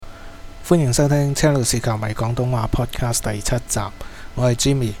歡迎收聽車路士球迷廣東話 Podcast 第七集，我係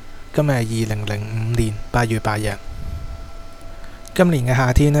Jimmy， 今日係2005年8月8日。今年嘅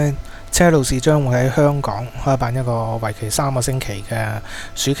夏天呢，車路士將會喺香港開辦一個為期3個星期嘅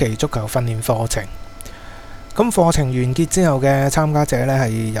暑期足球訓練課程。咁課程完結之後嘅參加者呢，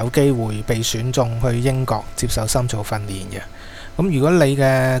係有機會被選中去英國接受深造訓練嘅。咁如果你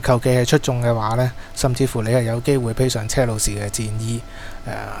嘅球技係出眾嘅話呢，甚至乎你係有機會披上車路士嘅戰衣，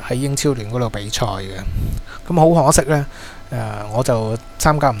喺英超聯嗰度比賽嘅。咁好可惜呢，我就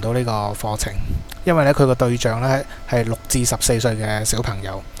參加唔到呢個課程，因為呢佢個對象呢係6至14歲嘅小朋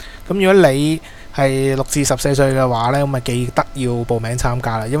友。咁如果你係6至14歲嘅話呢，咁咪記得要報名參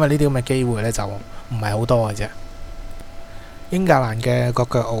加啦，因為呢啲咁嘅機會呢就唔係好多嘅啫。英格蘭嘅國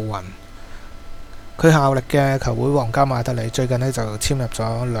腳奧雲，佢效力嘅球會皇家馬德里最近呢就簽入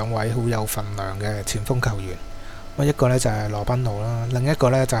咗2位好有份量嘅前鋒球員，一個呢就係羅賓奴啦，另一個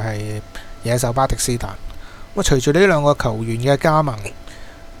呢就係野獸巴迪斯達。咁隨住呢兩個球員嘅加盟，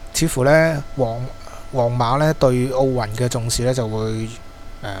似乎呢皇馬呢對奧雲嘅重視呢就會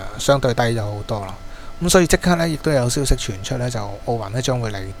相對低咗好多啦。咁所以即刻呢亦都有消息傳出呢，就奧雲呢將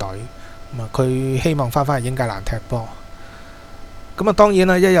會離隊，佢希望翻去英格蘭踢波。咁當然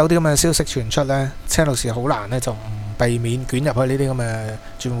啦，一有啲咁嘅消息傳出呢，車路士好難呢就唔避免捲入去呢啲咁嘅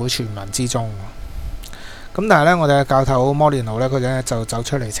轉會傳聞之中。咁但係呢，我哋嘅教頭摩連奴呢，佢呢就走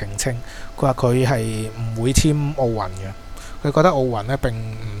出嚟澄清，佢話佢係唔會簽奧雲嘅，佢覺得奧雲呢並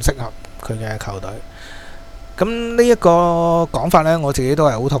唔適合佢嘅球隊。咁呢一個講法呢，我自己都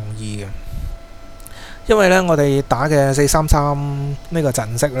係好同意嘅，因為呢，我哋打嘅4-3-3呢個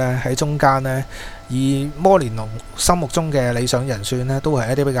陣式呢，喺中間呢，以摩連奴心目中嘅理想人選呢，都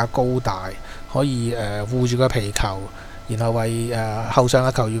係一啲比較高大，可以護住個皮球，然後為後上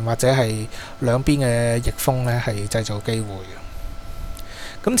嘅球員或者係兩邊嘅翼鋒呢係製造機會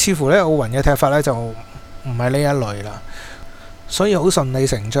嘅。咁似乎呢，奧雲嘅踢法呢就唔係呢一類啦，所以好順理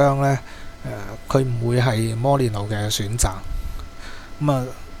成章呢，佢唔會係摩連奴嘅選擇。咁啊，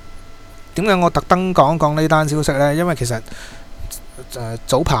點解我特登講講呢單消息呢？因為其實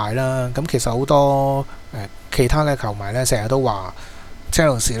早排啦，咁其實好多其他嘅球迷呢，成日都話車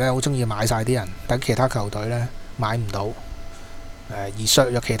路士呢好中意買晒啲人，等其他球隊呢買唔到，而削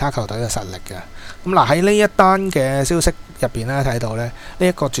弱其他球隊嘅實力嘅。咁嗱，喺呢一單嘅消息入邊呢，睇到呢，呢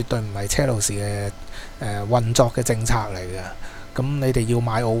一個絕對唔係車路士嘅運作嘅政策嚟嘅。咁你哋要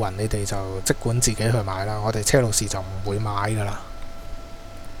買奧雲，你哋就即管自己去買啦，我哋車路士就唔會買噶啦。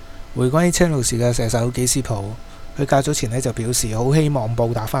回歸車路士嘅射手基斯普，佢較早前呢就表示好希望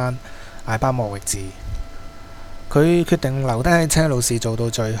報答返艾巴莫域治，佢決定留低喺車路士做到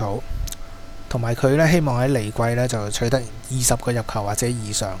最好，同埋佢呢希望喺離季呢就取得20個入球或者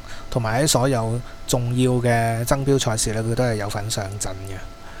以上，同埋喺所有重要嘅爭標賽事呢，佢都係有份上陣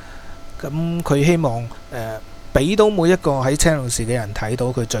嘅。咁佢希望俾到每一個喺車路士嘅人睇到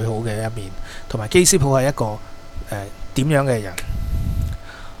佢最好嘅一面，同埋基斯普係一個點樣嘅人。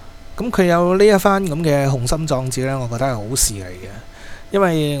咁佢有呢一番咁嘅雄心壯志呢，我覺得係好事嚟嘅，因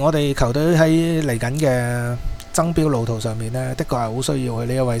為我哋球隊喺嚟緊嘅爭標路途上面呢，的確係好需要佢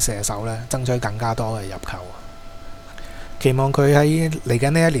呢一位射手呢爭取更加多嘅入球。期望佢喺嚟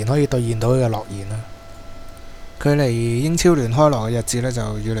緊呢一年可以兌現到佢嘅諾言啦。距離英超聯開鑼嘅日子呢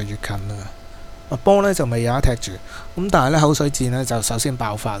就越嚟越近啦。波呢就未有得踢住，咁但係呢口水戰呢就首先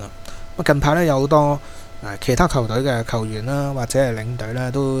爆發啦。近排呢有好多其他球隊嘅球員啦，或者係領隊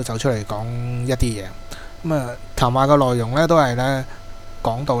呢都走出嚟講一啲嘢。咁談話嘅內容呢都係呢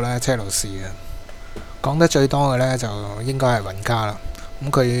講到呢車路士嘅，講得最多嘅呢就應該係雲加啦。咁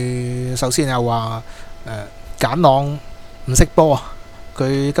佢首先又話簡朗唔識波，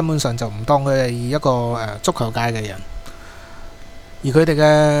佢根本上就唔當佢係一個足球界嘅人，而佢哋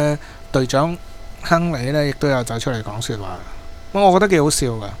嘅隊長亨利呢亦都有走出嚟講說話，咁我覺得幾好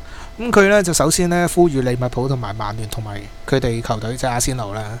笑噶。咁佢呢就首先呢呼籲利物浦同埋曼聯同埋佢哋球隊即係阿仙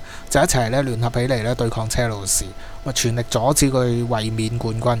奴呢，就一齊呢聯合起嚟呢對抗車路士，全力阻止佢衛冕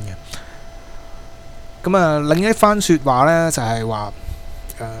冠軍嘅。咁另一番說話呢，就係話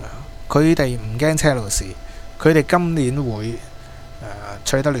佢哋唔驚車路士，佢哋今年會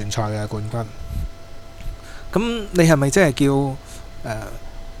取得聯賽嘅冠軍。咁你係咪真係叫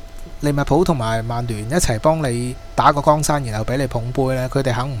利物浦同埋曼聯一齊幫你打個江山，然後俾你捧杯呢？佢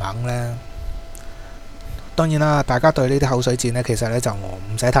哋肯唔肯呢？當然啦，大家對呢啲口水戰呢，其實呢就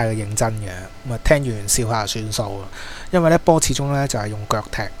唔使太過認真嘅，咁聽完笑下算數。因為呢波始終呢就係用腳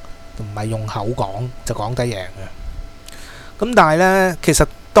踢，唔係用口講就講得贏嘅。咁但係呢，其實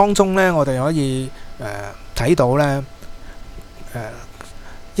當中呢，我哋可以睇到呢，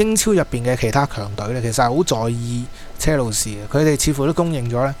英超入邊嘅其他強隊呢，其實係好在意車路士嘅。佢哋似乎都公認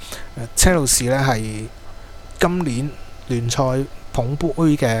咗呢，車路士呢係今年聯賽捧杯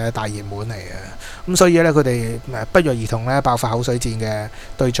嘅大熱門嚟嘅。咁所以呢，佢哋不約而同呢爆發口水戰嘅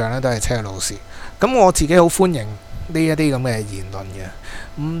對象呢都係車路士。咁我自己好歡迎呢一啲咁嘅言論嘅。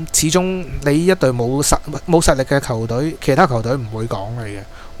始終你一隊冇實力嘅球隊，其他球隊唔會講你嘅。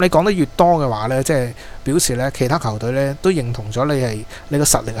你講得越多嘅話呢，即係表示呢其他球隊呢都認同咗你個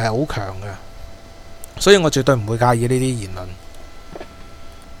實力係好強嘅，所以我絕對唔會介意呢啲言論。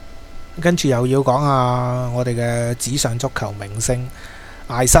跟住又要講下我哋嘅紙上足球明星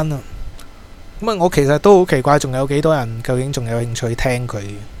艾辛啊。咁我其實都好奇怪，仲有幾多人究竟仲有興趣聽佢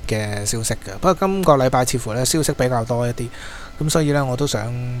嘅消息嘅？不過今個禮拜似乎呢消息比較多一啲，咁所以呢我都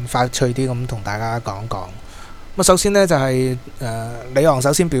想快脆啲咁同大家講講。咁首先呢，就係里昂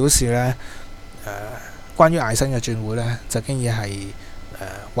首先表示呢，關於艾辛嘅轉會呢，就經已係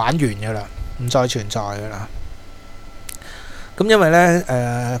玩完嘅啦，唔再存在嘅啦。咁因為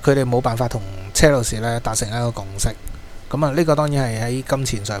呢，佢哋冇辦法同車路士呢達成一個共識。咁啊，呢個當然係喺金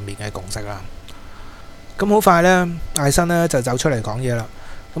錢上面嘅共識啦。咁好快呢，艾辛呢就走出嚟講嘢啦。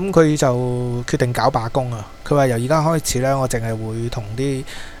咁佢就決定搞罷工啊！佢話由而家開始呢，我淨係會同啲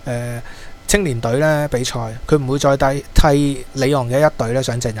青年隊呢比賽，佢唔會再替里昂嘅一隊呢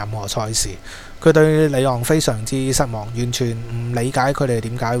上陣任何賽事。佢對里昂非常之失望，完全唔理解佢哋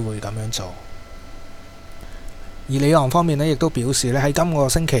點解會咁樣做。而里昂方面呢，亦都表示呢，喺今個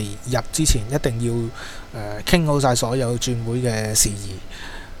星期日之前一定要傾好晒所有轉會嘅事宜。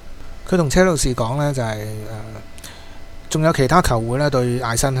佢同車路士講呢，就係仲有其他球會呢對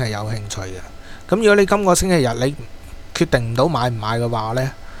艾辛係有興趣嘅。咁如果你今個星期日你決定唔到買唔買嘅話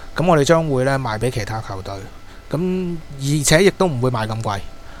呢，咁我哋將會呢賣俾其他球隊。咁而且亦都唔會賣咁貴。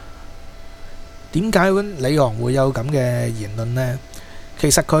點解里昂會有咁嘅言論呢？其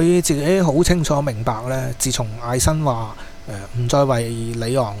實佢自己好清楚明白呢，自從艾辛話唔再為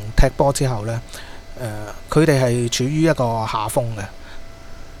里昂踢波之後呢，佢哋係處於一個下風嘅。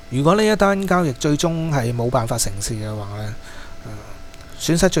如果呢一單交易最終係冇辦法成事嘅話呢，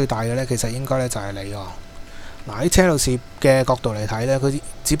損失最大嘅呢，其實應該呢就係里昂。喺車路士嘅角度嚟睇呢，佢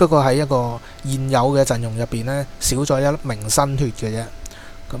只不過喺一個現有嘅陣容入邊呢，少咗一名新血嘅啫。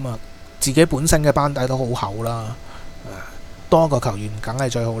咁啊，自己本身嘅班底都好厚啦，多個球員梗係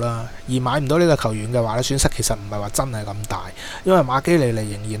最好啦。而買唔到呢個球員嘅話呢，損失其實唔係話真係咁大，因為馬基尼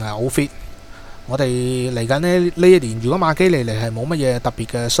尼仍然係好 fit。我哋嚟緊呢一年，如果馬基尼尼係冇乜嘢特別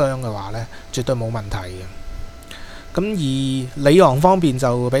嘅傷嘅話呢，絕對冇問題嘅。咁而里昂方面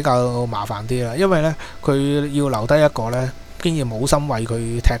就比較麻煩啲啦，因為呢，佢要留低一個呢竟然冇心為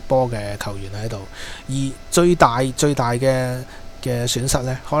佢踢波嘅球員喺度，而最大嘅損失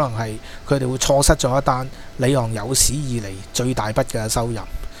呢，可能係佢哋會錯失咗一單里昂有史以嚟最大筆嘅收入。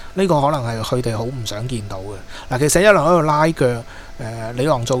呢個可能係佢哋好唔想見到嘅。嗱，其實一路喺度拉腳，里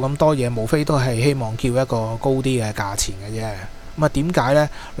昂做咁多嘢，無非都係希望叫一個高啲嘅價錢嘅啫。咁啊，點解呢？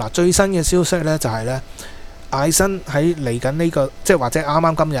嗱，最新嘅消息呢，就係呢，艾辛喺嚟緊呢個，即係或者啱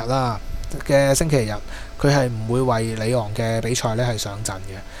啱今日啦嘅星期日，佢係唔會為里昂嘅比賽呢係上陣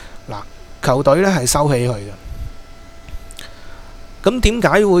嘅。嗱，球隊呢係收起佢嘅。咁點解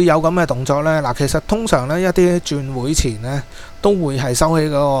會有咁嘅動作呢？嗱，其實通常呢，一啲轉會前呢，都會係收起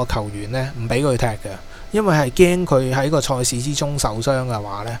嗰個球員呢，唔俾佢踢嘅，因為係驚佢喺個賽事之中受傷嘅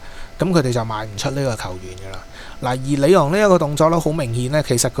話呢，咁佢哋就賣唔出呢個球員㗎啦。嗱，而里昂呢一個動作呢，好明顯呢，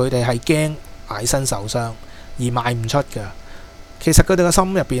其實佢哋係驚艾辛受傷而賣唔出嘅。其實佢哋嘅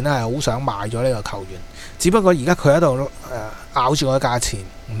心入邊呢係好想賣咗呢個球員，只不過而家佢喺度咬住個價錢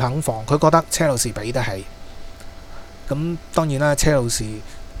唔肯放，佢覺得車路士俾得起。咁當然啦，車路士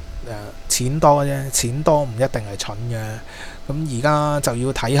錢多啫，錢多唔一定係蠢嘅。咁而家就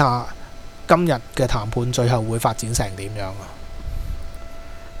要睇下今日嘅談判最後會發展成點樣啊！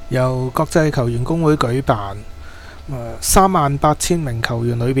由國際球員工會舉辦，38,000名球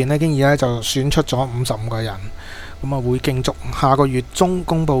員裏邊呢，經已咧就選出咗55個人，咁啊會競逐下個月中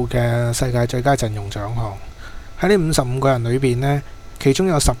公佈嘅世界最佳陣容獎項。喺呢55個人裏邊呢，其中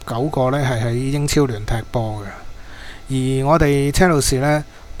有19個呢係喺英超聯踢波嘅。而我哋車路士呢，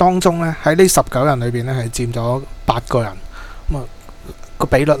當中呢，喺呢19人裏邊呢係佔咗8個人，咁啊個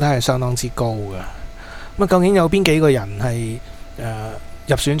比率呢係相當之高嘅。咁啊，究竟有邊幾個人係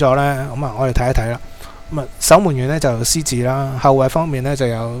入選咗呢？咁啊，我哋睇一睇啦。咁啊，守門員呢就施治啦，後衞方面呢就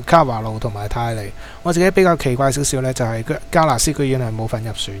有卡華路同埋泰利。我自己比較奇怪少少呢，就係加納斯居然係冇份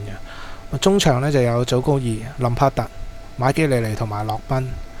入選嘅。中場呢就有祖高爾、林柏特、馬基尼尼同埋洛賓。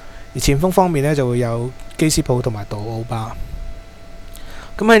而前鋒方面呢，就會有基斯普同埋杜奧巴。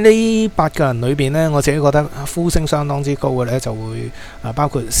咁喺呢8個人裏邊呢，我自己覺得呼聲相當之高嘅呢，就會包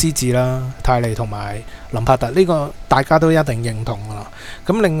括獅子啦、泰利同埋林柏特，呢個大家都一定認同噶啦。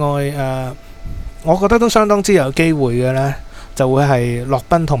咁另外我覺得都相當之有機會嘅呢，就會係洛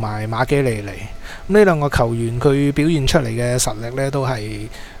賓同埋馬基尼尼。咁呢兩個球員佢表現出嚟嘅實力呢，都係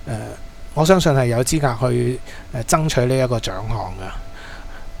我相信係有資格去爭取呢一個獎項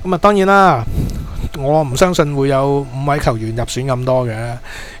嘅。咁當然啦，我唔相信會有5位球員入選咁多嘅。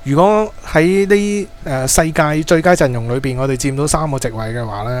如果喺呢世界最佳陣容裏邊，我哋佔到3個席位嘅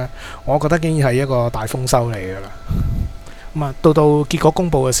話呢，我覺得竟然係一個大豐收嚟㗎啦。到結果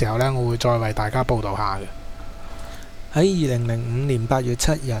公佈嘅時候呢，我會再為大家報導下嘅。喺2005年8月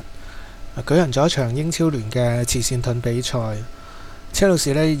7日舉行咗一場英超聯嘅慈善盾比賽，車路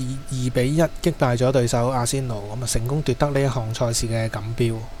士呢以2-1擊敗咗對手阿仙奴，成功奪得呢一項賽事嘅錦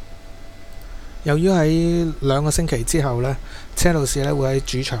標。由於喺2個星期之後呢，車路士呢會喺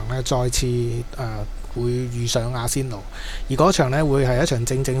主場呢再次會遇上阿仙奴，而嗰場呢會係一場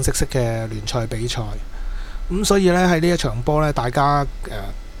正正式式嘅聯賽比賽。所以呢，喺呢一場波呢，大家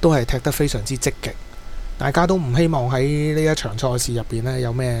都係踢得非常之積極，大家都唔希望喺呢一場賽事入邊呢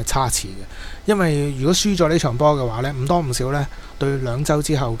有咩差池嘅，因為如果輸咗呢場波嘅話呢，唔多唔少呢對2週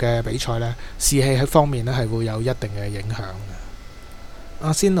之後嘅比賽呢士氣喺方面呢係會有一定嘅影響嘅。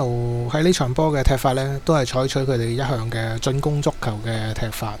阿仙奴喺呢場波嘅踢法呢，都係採取佢哋一向嘅進攻足球嘅踢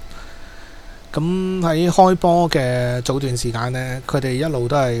法。咁喺開波嘅早段時間呢，佢哋一路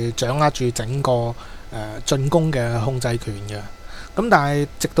都係掌握住整個進攻嘅控制權嘅。咁但係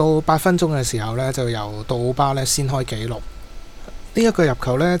直到8分鐘嘅時候呢，就由杜奧巴呢先開紀錄。呢一個入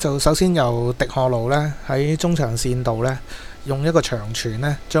球呢，就首先由迪賀盧呢喺中場線度呢，用一個長傳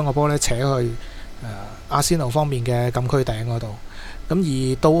呢將個波呢扯去阿仙奴方面嘅禁區頂嗰度。咁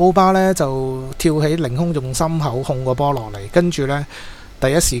而杜奧巴呢，就跳起凌空，用心口控個波落嚟，跟住呢第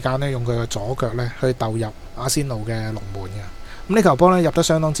一時間呢用佢嘅左腳呢去鬥入阿仙奴嘅龍門嘅。咁呢球波呢入得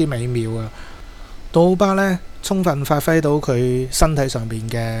相當之美妙啊！杜奧巴呢充分發揮到佢身體上邊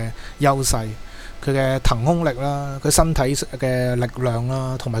嘅優勢，佢嘅騰空力啦，佢身體嘅力量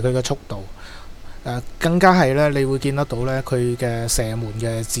啦，同埋佢嘅速度，更加係呢，你會見得到呢，佢嘅射門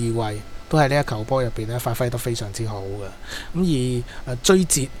嘅智慧都係呢一球波入邊呢發揮得非常之好嘅。咁而追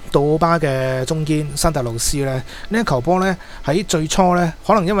截杜奧巴嘅中堅山特魯斯呢一球波呢喺最初呢，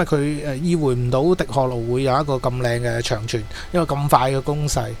可能因為佢意會唔到迪賀盧會有一個咁靚嘅長傳，一個咁快嘅攻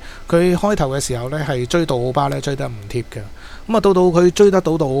勢，佢開頭嘅時候呢係追杜奧巴呢追得唔貼嘅。到到佢追得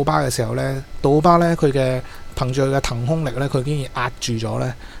到杜奧巴嘅時候呢，杜奧巴呢佢嘅憑住佢嘅騰空力呢，佢竟然壓住咗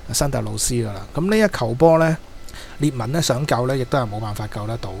呢山特魯斯噶啦。咁呢一球波呢，列文呢想救呢，亦都係冇辦法救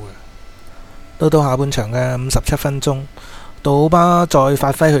得到嘅。到下半場嘅57分鐘，杜奧巴再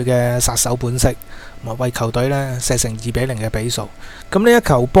發揮佢嘅殺手本色，為球隊呢射成2-0嘅比數。咁呢一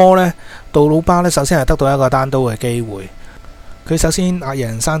球波呢，杜奧巴呢首先係得到一個單刀嘅機會，佢首先壓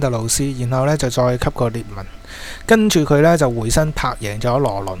贏山特魯斯，然後呢就再給個列文，跟住佢呢就回身拍贏咗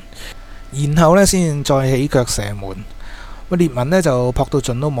羅倫，然後呢先再起腳射門。列文呢就撲到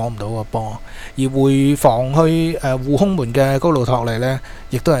盡都摸唔到個波，而回防去護空門嘅高路托尼呢，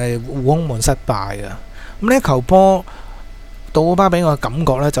亦都係護空門失敗嘅。咁呢一球波，杜奧巴俾我感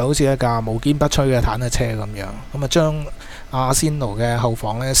覺呢就好似一架無堅不摧嘅坦克車咁樣，將阿仙奴嘅後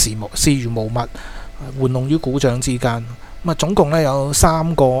防呢視如無物，玩弄於股掌之間。總共呢有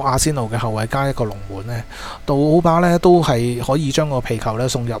3個阿仙奴嘅後衞加一個龍門呢，杜奧巴呢都係可以將個皮球呢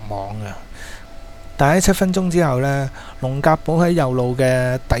送入網嘅。但喺7分鐘之後呢，龍格堡喺右路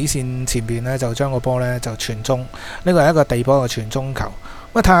嘅底線前邊呢，就將個波呢就傳中，呢個係一個地波嘅傳中球。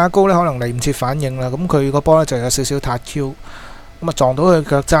泰亞高呢可能嚟唔切反應啦，咁佢個波呢就有少少撻 Q，撞到佢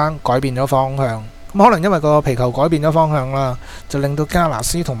腳踭，改變咗方向。可能因為個皮球改變咗方向啦，就令到加納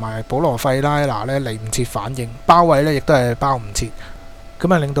斯同埋保羅費拉拿呢嚟唔切反應，包位呢亦都係包唔切，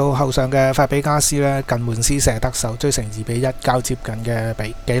咁令到後上嘅法比加斯呢近門施射得手，追成2-1較接近嘅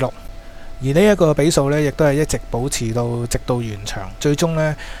紀錄。而呢一個比數呢，亦都係一直保持到直到完場，最終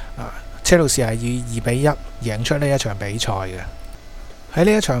呢，車路士係以2-1贏出呢一場比賽嘅。喺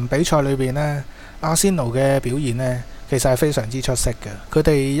呢一場比賽裏邊呢，阿仙奴嘅表現呢，其實係非常之出色嘅。佢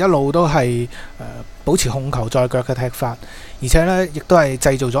哋一路都係保持控球在腳嘅踢法，而且呢，亦都係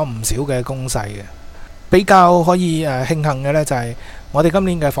製造咗唔少嘅攻勢嘅。比較可以慶幸嘅呢，就係我哋今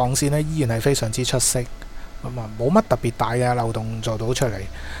年嘅防線呢，依然係非常之出色。冇乜特別大嘅漏洞做到出嚟，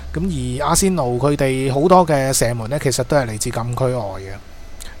咁而阿仙奴佢哋好多嘅射門呢，其實都係嚟自禁區外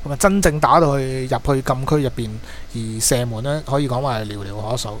嘅，真正打到去入去禁區入邊而射門呢，可以講話係寥寥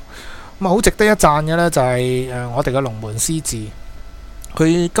可數。好值得一讚嘅呢，就係我哋嘅龍門獅子，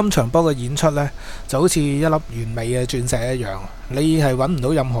佢今場波嘅演出呢，就好似一粒完美嘅鑽石一樣，你係揾唔到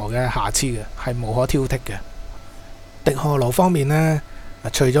任何嘅瑕疵嘅，係無可挑剔嘅。迪荷羅方面呢，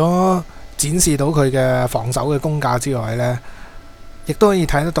除咗展示到佢嘅防守嘅功架之外呢，亦都可以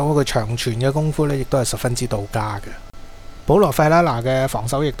睇得到佢長傳嘅功夫呢，亦都係十分之到家嘅。保羅費拉拿嘅防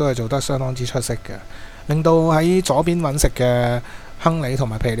守亦都係做得相當之出色嘅，令到喺左邊揾食嘅亨利同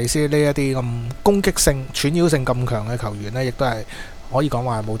埋皮利斯呢一啲咁攻擊性、串擾性咁強嘅球員呢，亦都係可以講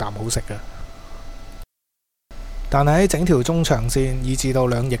話冇啖好食嘅。但係喺整條中場線以至到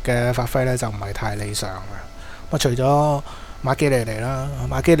兩翼嘅發揮呢，就唔係太理想嘅。除咗馬基利尼啦，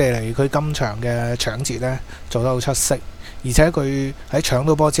馬基利尼佢今場嘅搶截呢做得好出色，而且佢喺搶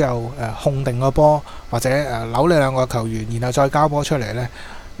到波之後控定個波或者扭你兩個球員，然後再交波出嚟呢，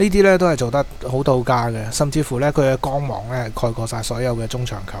呢啲呢都係做得好到家嘅，甚至乎呢，佢嘅光芒呢係蓋過晒所有嘅中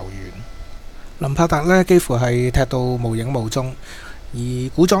場球員。林柏特呢幾乎係踢到無影無蹤，而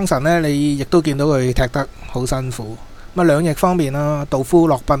古莊神呢，你亦都見到佢踢得好辛苦。咁兩翼方面啦，杜夫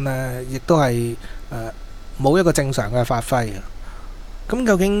洛賓呢亦都係冇一個正常嘅發揮嘅。咁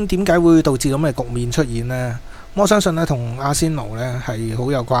究竟點解會導致咁嘅局面出現呢？我相信呢同阿仙奴呢係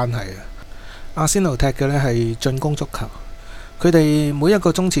好有關係嘅。阿仙奴踢嘅呢係進攻足球，佢哋每一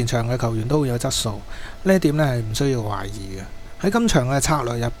個中前場嘅球員都會有質素，呢一點呢係唔需要懷疑嘅。喺今場嘅策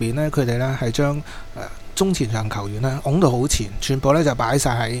略入邊呢，佢哋呢係將中前場球員呢拱到好前，全部呢就擺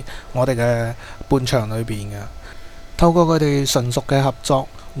晒喺我哋嘅半場裏邊嘅。透過佢哋純熟嘅合作，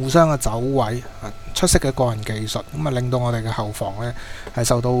互相嘅走位，出色嘅個人技術，咁令到我哋嘅後防呢係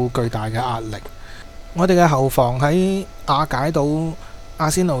受到巨大嘅壓力。我哋嘅後防喺瓦解到阿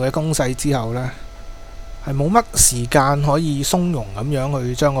仙奴嘅攻勢之後呢，係冇乜時間可以鬆容咁樣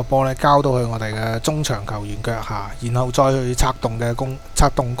去將個波呢交到去我哋嘅中場球員腳下，然後再去策動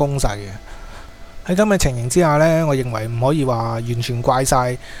攻勢嘅。喺咁嘅情形之下呢，我認為唔可以話完全怪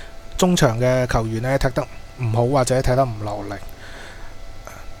晒中場嘅球員呢踢得唔好或者踢得唔落力。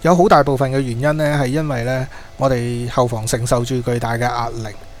有好大部分嘅原因呢，係因為呢我哋後防承受住巨大嘅壓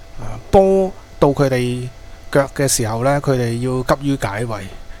力，波到佢哋腳嘅時候呢，佢哋要急於解圍，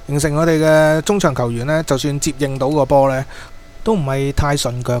形成我哋嘅中場球員呢，就算接應到個波呢，都唔係太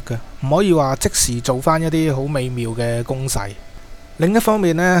順腳嘅，唔可以話即時做翻一啲好美妙嘅攻勢。另一方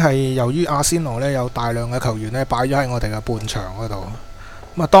面呢，係由於阿仙奴呢有大量嘅球員呢擺咗喺我哋嘅半場嗰度，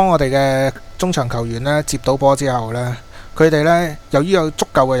咁當我哋嘅中場球員呢接到波之後呢，佢哋呢由於有足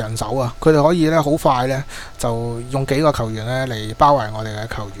夠嘅人手啊，佢哋可以呢好快呢就用幾個球員呢嚟包圍我哋嘅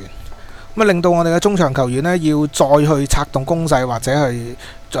球員，咁令到我哋嘅中場球員呢要再去策動攻勢或者係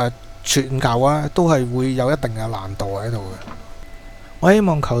傳球啊，都係會有一定嘅難度喺度嘅。我希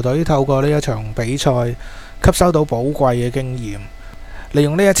望球隊透過呢一場比賽吸收到寶貴嘅經驗，利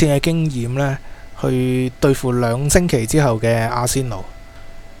用呢一次嘅經驗呢去對付2星期之後嘅阿仙奴。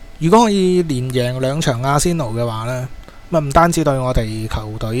如果可以連贏2場阿仙奴嘅話呢，咁唔單止對我哋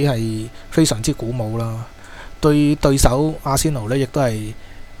球隊係非常之鼓舞啦，對對手阿仙奴呢亦都係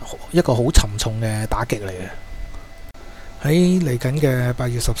一個好沉重嘅打擊嚟嘅。喺嚟緊嘅8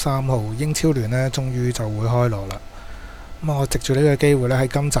月13號，英超聯呢終於就會開鑼啦。咁我藉住呢個機會呢，喺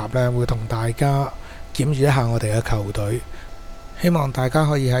今集呢會同大家檢閱一下我哋嘅球隊，希望大家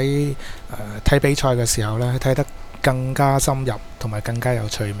可以喺睇比賽嘅時候呢睇得更加深入同埋更加有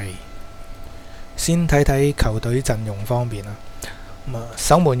趣味。先睇睇球隊陣容方面啦。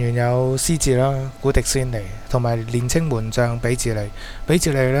守門員有斯治啦、古迪仙尼同埋年青門將比治利。比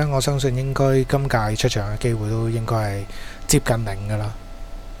治利呢，我相信應該今屆出場嘅機會都應該係接近0㗎啦。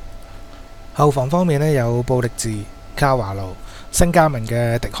後防方面呢，有布力治、卡華路、新加盟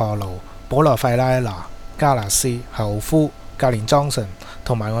嘅迪荷盧、保羅費拉拿、加納斯、侯夫、格連莊臣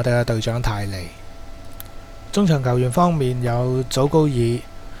同埋我哋嘅隊長泰利。中場球員方面有祖高爾、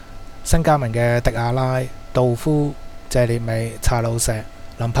新加盟嘅迪亞拉、杜夫、謝列美、查魯石、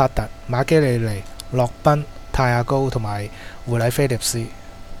林柏特、馬基利尼、洛賓、泰亞高同埋胡禮菲利斯。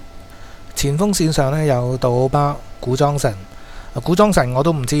前鋒線上呢，有杜奧巴、古莊神。古莊神我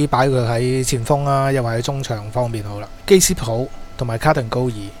都唔知擺佢喺前鋒啊，又或者中場方面好啦。基斯普同埋卡頓高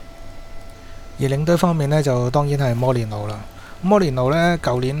爾。而領隊方面呢，就當然係摩連奴啦。摩連奴呢，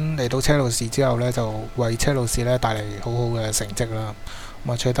舊年嚟到車路士之後呢，就為車路士呢帶嚟好好嘅成績啦。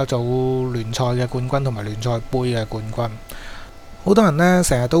咁取得咗聯賽嘅冠軍同埋聯賽杯嘅冠軍。好多人呢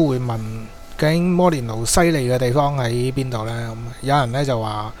成日都會問，究竟摩連奴犀利嘅地方喺邊度呢？有人呢就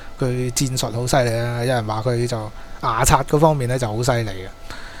話佢戰術好犀利啦，有人話佢就牙刷嗰方面呢就好犀利嘅。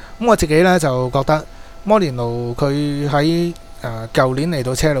咁我自己呢就覺得摩連奴佢喺舊年嚟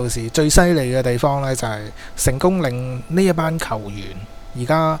到車路士最犀利嘅地方呢，就係成功令呢一班球員而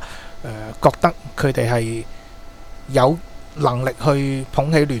家覺得佢哋係有能力去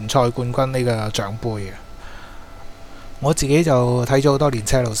捧起聯賽冠軍呢個獎杯嘅。我自己就睇咗好多年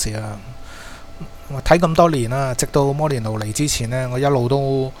車路士啦，我睇咁多年啦，直到摩連奴嚟之前呢，我一路都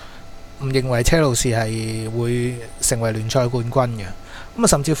唔認為車路士係會成為聯賽冠軍嘅。咁啊，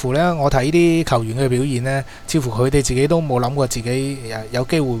甚至乎呢，我睇啲球員嘅表現呢，似乎佢哋自己都冇諗過自己有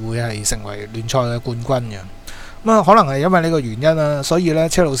機會會係成為聯賽嘅冠軍嘅。咁啊，可能係因為呢個原因啦，所以呢，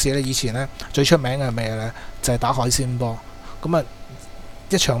車路士呢以前呢最出名嘅係咩呢？就係打海鮮波。咁啊，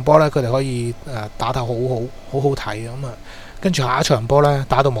一場波呢，佢哋可以打得好好睇咁啊，跟住下一場波呢，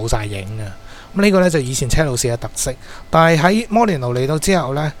打到冇晒影嘅。咁呢個呢，就以前車路士嘅特色。但係喺摩連奴嚟到之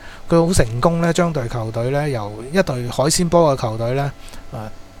後呢，佢好成功呢，將隊球隊呢由一隊海鮮波嘅球隊呢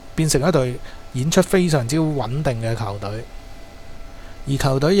變成一隊演出非常之穩定嘅球隊。而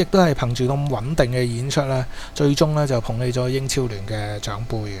球隊亦都係憑住咁穩定嘅演出呢，最終呢就捧起咗英超聯嘅獎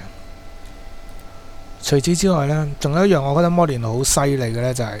杯嘅。除此之外呢，仲有一樣我覺得摩連奴好犀利嘅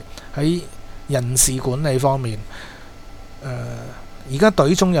呢，就係喺人事管理方面。而家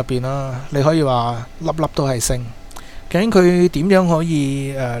隊中入邊啦，你可以話粒粒都係星。究竟佢點樣可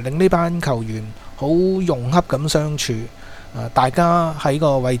以令呢班球員好融洽咁相處？大家喺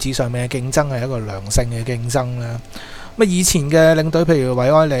個位置上面嘅競爭係一個良性嘅競爭呢。咁以前嘅領隊，譬如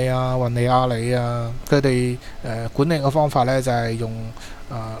韋埃利啊、雲尼亞里啊，佢哋管理嘅方法呢，就係用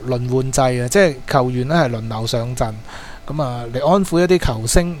輪換制啊，即係球員呢係輪流上陣。咁啊，嚟安撫一啲球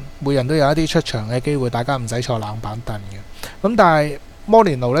星，每人都有一啲出場嘅機會，大家唔使坐冷板凳嘅。咁但係摩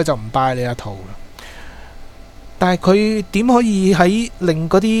連奴呢就唔 buy 呢一套啦。但係佢點可以喺令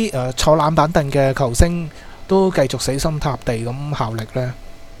嗰啲坐冷板凳嘅球星都繼續死心塌地咁效力呢？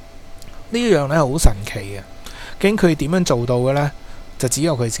呢樣呢好神奇嘅。究竟佢點樣做到嘅呢？就只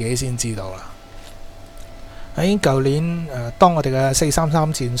有佢自己先知道啦。喺舊年當我哋嘅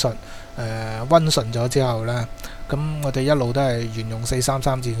4-3-3戰術溫順咗之後呢，咁我哋一路都係沿用4-3-3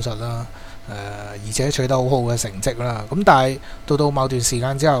戰術啦，而且取得好好嘅成績啦。咁但係到某段時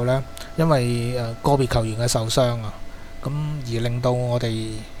間之後呢，因為個別球員嘅受傷啊，咁而令到我哋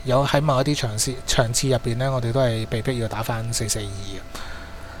有喺某一啲場次入邊呢，我哋都係被逼要打返4-4-2嘅。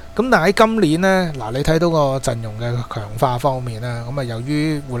咁但係喺今年呢，嗱你睇到個陣容嘅強化方面啦，咁啊由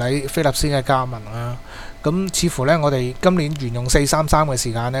於胡里菲立斯嘅加盟啦，咁似乎呢，我哋今年沿用4-3-3嘅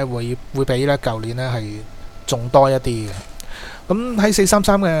時間呢，會比呢舊年呢係仲多一啲嘅。咁喺4-3-3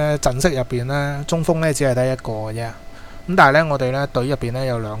嘅陣式入邊呢，中鋒呢只係得一個嘅啫。咁但係呢，我哋呢隊入邊呢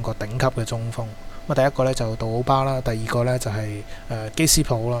有兩個頂級嘅中鋒。咁第一個呢就杜奧巴啦，第二個呢就係基斯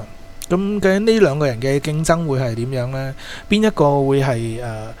普啦。咁究竟呢兩個人嘅競爭會係點樣呢？邊一個會係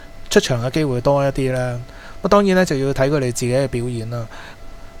出場嘅機會多一啲呢？咁當然呢就要睇佢哋自己嘅表現啦。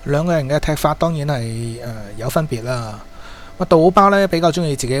兩個人嘅踢法當然係有分別啦。杜奧巴呢比較中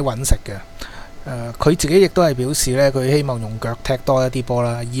意自己揾食嘅。佢自己亦都係表示呢，佢希望用腳踢多一啲波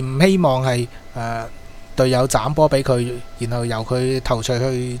啦，而唔希望係隊友斬波俾佢，然後由佢頭槌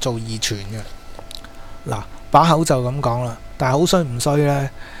去做二傳嘅。嗱，把口就咁講啦，但係好衰唔衰呢？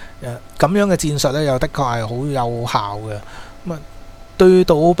咁樣嘅戰術呢，又的確係好有效嘅。咁對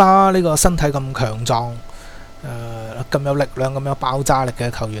杜奧巴呢個身體咁強壯、咁有力量、咁有爆炸力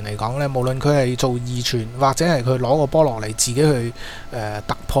嘅球員嚟講呢，無論佢係做二傳或者係佢攞個波落嚟自己去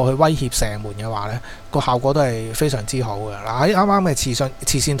突破去威脅射門嘅話呢，個效果都係非常之好嘅。嗱，喺啱啱嘅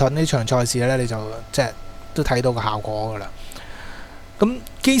慈善盾呢場賽事呢，你就即係都睇到個效果噶啦。咁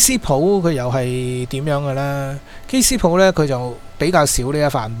基斯普佢又係點樣嘅呢？基斯普呢，佢就比較少呢一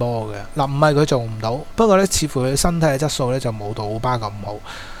範波嘅。嗱，唔係佢做唔到，不過呢，似乎佢身體嘅質素呢就冇杜奧巴咁好。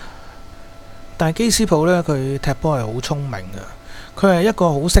但係基斯普呢，佢踢波係好聰明嘅，佢係一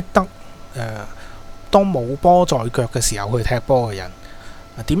個好識得當冇波在腳嘅時候去踢波嘅人。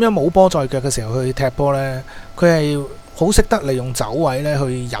點樣冇波在腳嘅時候去踢波呢？佢係好識得利用走位呢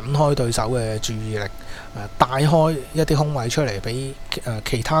去引開對手嘅注意力，帶開一啲空位出嚟俾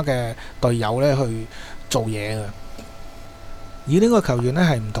其他嘅隊友呢去做嘢嘅。而呢個球員呢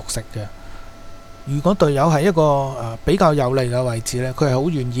係唔獨食嘅。如果隊友係一個比較有利嘅位置呢，佢係好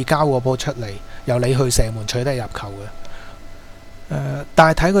願意交個波出嚟，由你去射門取得入球嘅。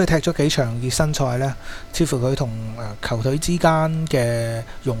但係睇佢踢咗幾場熱身賽呢，似乎佢同球隊之間嘅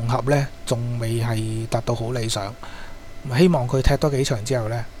融合呢，仲未係達到好理想。希望佢踢多幾場之後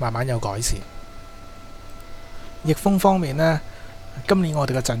呢，慢慢有改善。翼鋒方面呢，今年我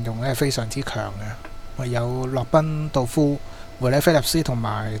哋嘅陣容呢係非常之強嘅，有洛賓道夫、胡里菲立斯同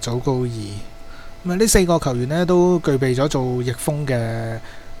埋祖高爾。咁呢四個球員呢都具備咗做翼鋒嘅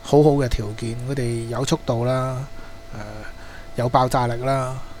好好嘅條件。佢哋有速度啦，有爆炸力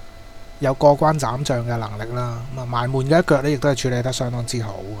啦，有過關斬將嘅能力啦。咁埋門嘅一腳呢亦都係處理得相當之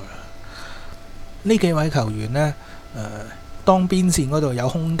好嘅。呢幾位球員呢，當邊線嗰度有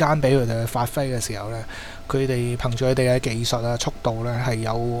空間俾佢哋去發揮嘅時候呢，佢哋憑住佢哋嘅技術啊、速度呢，係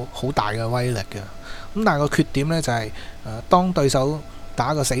有好大嘅威力嘅。咁但係個缺點呢，就係當對手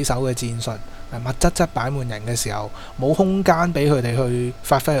打個死守嘅戰術，密質質擺滿人嘅時候，冇空間俾佢哋去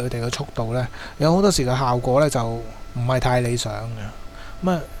發揮佢哋嘅速度呢，有好多時嘅效果呢，就唔係太理想嘅。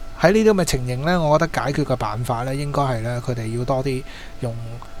咁喺呢啲咁嘅情形呢，我覺得解決嘅辦法呢，應該係呢，佢哋要多啲用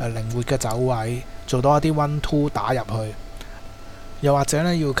靈活嘅走位，做多一啲 1-2 打入去，又或者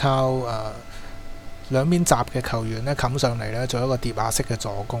呢，要靠兩邊閘嘅球員呢冚上嚟呢，做一個疊下式嘅助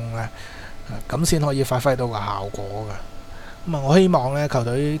攻呢，咁先可以發揮到個效果嘅。咁我希望呢，球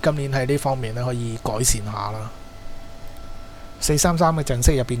隊今年喺呢方面呢，可以改善下啦。4-3-3嘅陣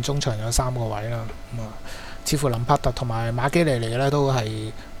式入邊，中場有3個位啦。似乎林柏特同埋馬基尼尼呢，都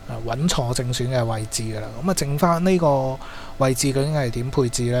係穩坐正選嘅位置噶啦。剩翻呢個位置究竟係點配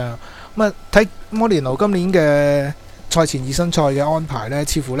置呢？睇摩連奴今年嘅賽前熱身賽嘅安排呢，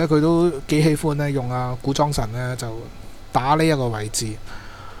似乎呢，佢都幾喜歡呢，用古莊神呢，就打呢一個位置。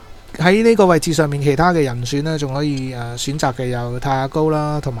喺呢個位置上面，其他嘅人選呢，仲可以選擇嘅有泰亞高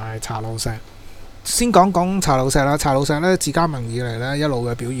啦，同埋查路石。先講講查路石啦。查路石呢，自加盟以嚟呢，一路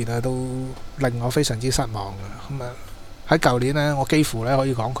嘅表現呢，都令我非常之失望嘅。喺舊年呢，我幾乎呢可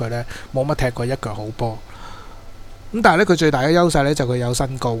以講佢呢冇乜踢過一腳好波。但係呢，佢最大嘅優勢呢，就佢有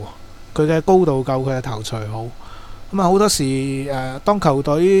身高，佢嘅高度夠，佢嘅頭槌好。好多時當球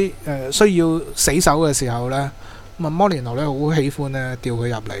隊需要死守嘅時候呢，摩連奴呢好喜歡呢調佢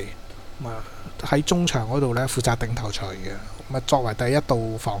入嚟。喺中場嗰度呢，負責頂頭錘嘅，作為第一道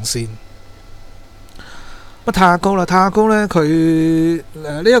防線。泰亞高啦，泰亞高呢，佢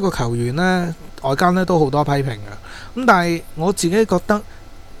呢一個球員呢，外間呢都好多批評嘅。但係我自己覺得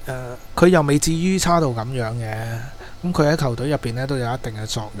佢又未至於差到咁樣嘅。佢喺球隊入邊呢都有一定嘅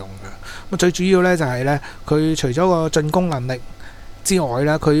作用嘅。最主要呢，就係呢，佢除咗個進攻能力之外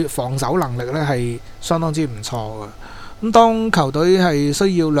呢，佢防守能力呢係相當之唔錯嘅。當球隊係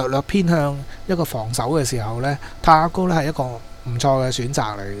需要略略偏向一個防守嘅時候呢，泰亞高呢係一個唔錯嘅選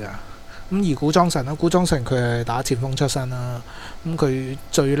擇嚟嘅。而古莊神佢係打前鋒出身啦。佢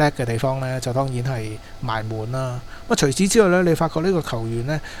最叻嘅地方呢，就當然係埋門啦。除此之外呢，你發覺呢個球員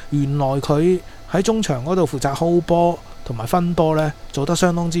呢，原來佢喺中場嗰度負責 hold 波同埋分波呢，做得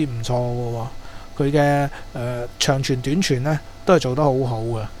相當之唔錯嘅。佢嘅長傳短傳呢，都係做得好好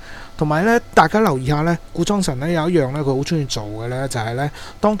嘅。同埋呢，大家留意下呢，古莊神呢有一樣呢，佢好中意做嘅呢，就係呢，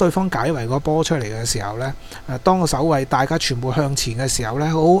當對方解圍個波出嚟嘅時候呢，當個守衞大家全部向前嘅時候呢，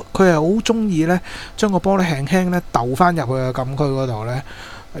佢係好中意呢，將個波呢輕輕呢竇翻入去個禁區嗰度呢，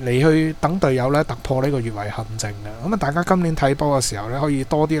嚟去等隊友呢突破呢個越位陷阱嘅。大家今年睇波嘅時候呢，可以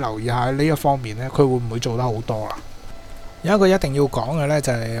多啲留意下呢一方面呢，佢會唔會做得好多啦？有一個一定要講嘅呢，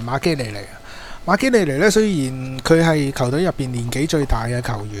就係馬基尼尼。馬基尼尼呢，雖然佢係球隊入邊年紀最大嘅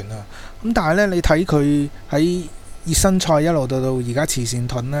球員啊，但係呢，你睇佢喺熱身賽一路到而家慈善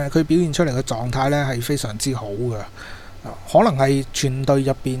盾呢，佢表現出嚟嘅狀態呢係非常之好嘅，可能係全隊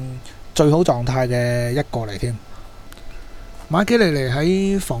入邊最好狀態嘅一個嚟添。馬基尼尼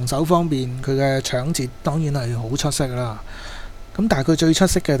喺防守方面，佢嘅搶截當然係好出色啦。但係佢最出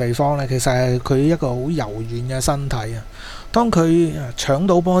色嘅地方呢，其實係佢一個好柔軟嘅身體啊。當佢搶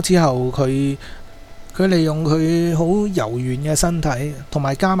到波之後，佢利用佢好柔軟嘅身體，同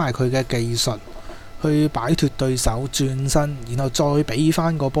埋加埋佢嘅技術，去擺脫對手轉身，然後再俾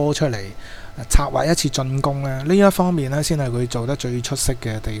翻個波出嚟，策劃一次進攻呢。呢一方面呢，先係佢做得最出色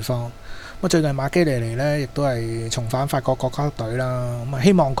嘅地方。最近馬基尼尼呢，亦都係重返法國國家隊啦。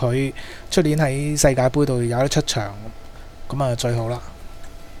希望佢出年喺世界盃度有得出場。咁最好啦。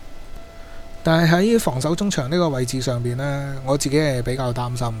但係喺防守中場呢個位置上邊呢，我自己係比較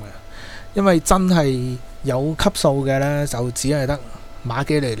擔心嘅，因為真係有級數嘅呢，就只係得馬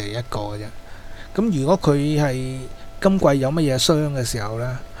基尼尼一個嘅啫。咁如果佢係今季有乜嘢傷嘅時候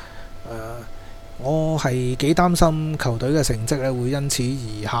呢，我係幾擔心球隊嘅成績呢會因此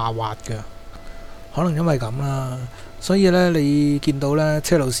而下滑嘅。可能因為咁啦，所以呢，你見到呢，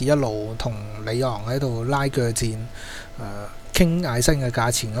車路士一路同里昂喺度拉鋸戰，傾艾辛嘅價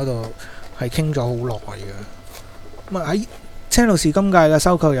錢嗰度係傾咗好耐嘅。喺車路士今屆嘅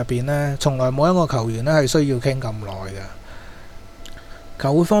收購入邊呢，從來冇一個球員呢係需要傾咁耐嘅。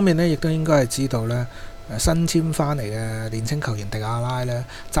球會方面呢，亦都應該係知道呢，新簽翻嚟嘅年青球員迪亞拉呢，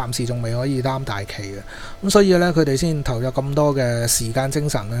暫時仲未可以擔大旗嘅。咁所以呢，佢哋先投入咁多嘅時間精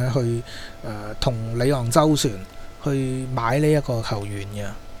神呢，去同里昂周旋，去買呢一個球員嘅。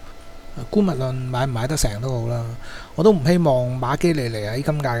姑勿論買唔買得成都好啦，我都唔希望馬基尼尼喺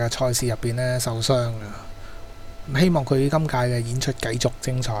今屆嘅賽事入邊呢受傷嘅。希望佢今屆嘅演出繼續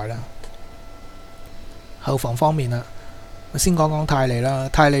精彩啦。後防方面啦，先講講泰利啦，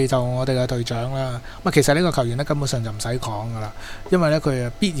泰利就我哋嘅隊長啦。其實呢個球員咧根本上就唔使講噶啦，因為咧佢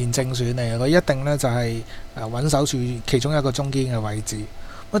必然正選嚟嘅，佢一定咧就係穩守住其中一個中堅嘅位置。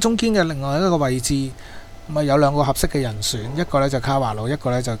中堅嘅另外一個位置有兩個合適嘅人選，一個咧就卡華路，一個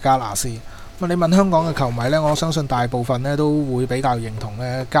咧就加納斯。你問香港嘅球迷呢，我相信大部分呢都會比較認同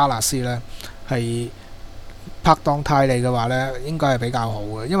呢加納斯呢係拍檔泰利嘅話呢，應該係比較好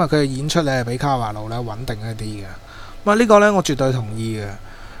嘅，因為佢嘅演出呢比卡華路呢穩定一啲嘅。呢個呢我絕對同意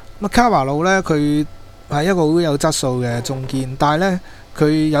嘅。卡華路呢，佢係一個好有質素嘅中堅，但係呢，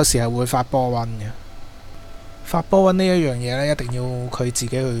佢有時係會發波瘟嘅。發波瘟呢一樣嘢呢，一定要佢自己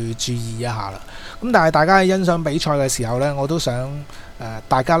去注意一下啦。但係大家喺欣賞比賽嘅時候呢，我都想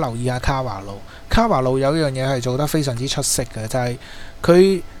大家留意下卡華路。卡華路有一樣嘢係做得非常之出色嘅，就係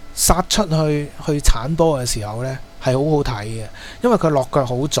佢殺出去鏟波嘅時候呢，係好好睇嘅，因為佢落腳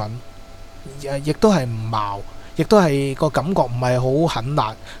好準，亦都係唔矛，亦都係個感覺唔係好狠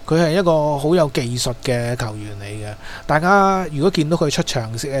辣。佢係一個好有技術嘅球員嚟嘅。大家如果見到佢出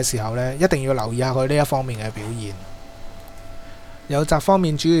場嘅時候呢，一定要留意下佢呢一方面嘅表現。右閘方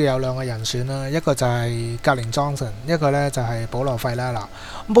面主要有兩個人選啦，一個就係格連莊臣，一個呢就係保羅費拉拿。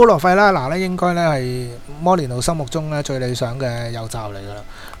保羅費拉拿呢應該呢係摩連奴心目中呢最理想嘅右閘嚟噶啦。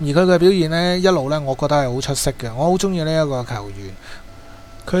而佢嘅表現呢一路呢，我覺得係好出色嘅，我好中意呢一個球員。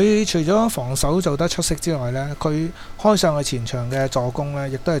佢除咗防守做得出色之外呢，佢開上去前場嘅助攻呢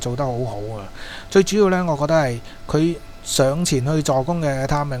亦都係做得好好嘅。最主要呢，我覺得係佢上前去助攻嘅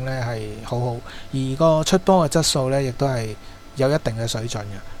timing 呢係好好，而個出波嘅質素呢亦都係有一定嘅水準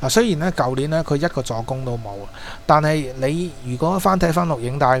嘅。雖然呢舊年呢佢一個助攻都冇，但係你如果翻睇翻錄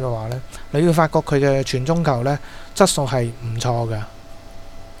影帶嘅話呢，你會發覺佢嘅傳中球呢質素係唔錯嘅。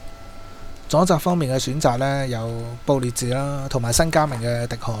左閘方面嘅選擇呢，有布列治啦，同埋新加盟嘅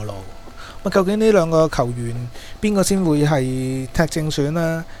迪荷路。究竟呢兩個球員邊個先會係踢正選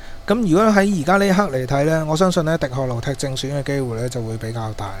呢？咁如果喺而家呢一刻嚟睇呢，我相信呢迪荷路踢正選嘅機會呢就會比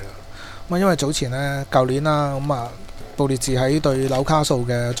較大啦。因為早前呢舊年啦，布列治喺對紐卡素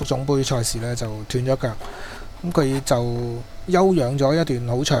嘅足總杯賽事呢就斷咗腳，佢就休養咗一段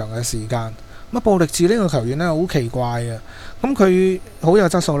好長嘅時間。布列治呢個球員呢好奇怪嘅，佢好有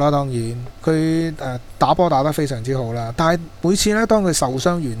質素啦，當然佢打波打得非常之好啦，但係每次呢，當佢受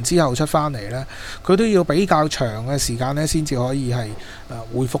傷完之後出返嚟呢，佢都要比較長嘅時間呢先至可以係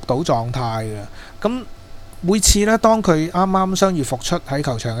恢復到狀態嘅。咁每次呢，當佢啱啱傷愈復出喺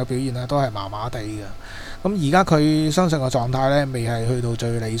球場嘅表現呢，都係麻麻地嘅。咁而家佢相信個狀態呢，未係去到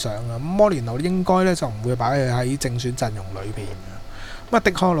最理想嘅。摩連奴應該呢，就唔會擺佢喺正選陣容裏邊。迪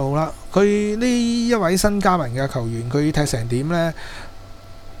荷路啦，佢呢一位新加盟嘅球員，佢踢成點呢？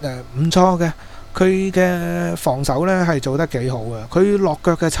唔錯嘅，佢嘅防守呢係做得幾好嘅，佢落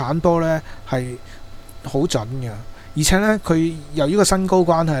腳嘅鏟波呢係好準嘅，而且呢，佢由於個身高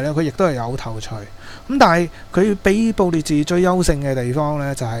關係呢，佢亦都係有頭槌。但係佢比布列治最優勝嘅地方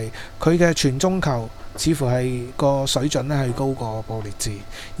呢，就係佢嘅傳中球似乎係個水準呢係高過布列治，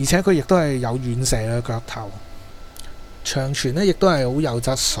而且佢亦都係有遠射嘅腳頭。長傳呢亦都係好有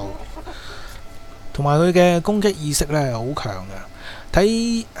質素，同埋佢嘅攻擊意識呢係好強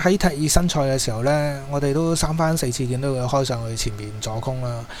嘅。喺踢熱身賽嘅時候呢，我哋都三番四次見到佢開上去前面助攻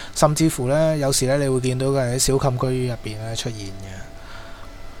啦，甚至乎呢，有時呢你會見到佢喺小禁區入邊呢出現嘅。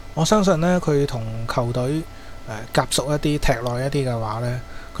我相信呢，佢同球隊夾熟一啲、踢耐一啲嘅話呢，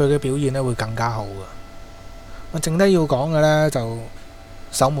佢嘅表現呢會更加好嘅。剩低要講嘅呢，就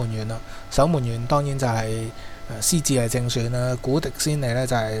守門員啦，守門員當然就係斯治係正選啦，古迪仙尼呢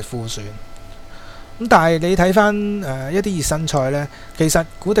就係副選。但係你睇翻一啲熱身賽呢，其實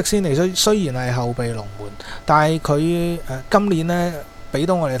古迪仙尼雖然係後備龍門，但係佢今年呢俾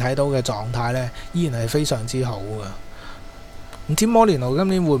到我哋睇到嘅狀態呢，依然係非常之好嘅。唔知摩連奴今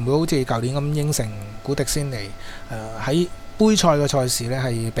年會唔會好似舊年咁應承古迪仙尼喺杯賽嘅賽事呢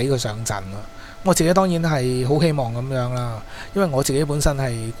係俾佢上陣啊？我自己當然係好希望咁樣啦，因為我自己本身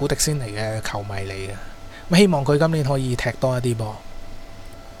係古迪仙尼嘅球迷嚟嘅。希望佢今年可以踢多一啲波。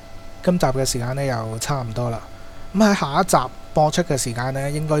今集嘅時間呢又差唔多啦。喺下一集播出嘅時間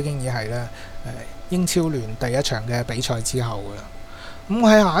呢，應該已經係咧英超聯第一場嘅比賽之後嘅。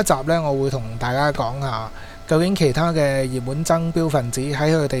喺下一集呢，我會同大家講下究竟其他嘅熱門爭標分子喺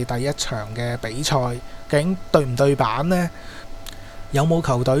佢哋第一場嘅比賽究竟對唔對版呢？有冇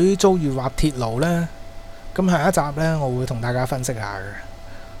球隊遭遇滑鐵盧呢？咁下一集呢，我會同大家分析下嘅。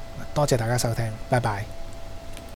多謝大家收聽，拜拜。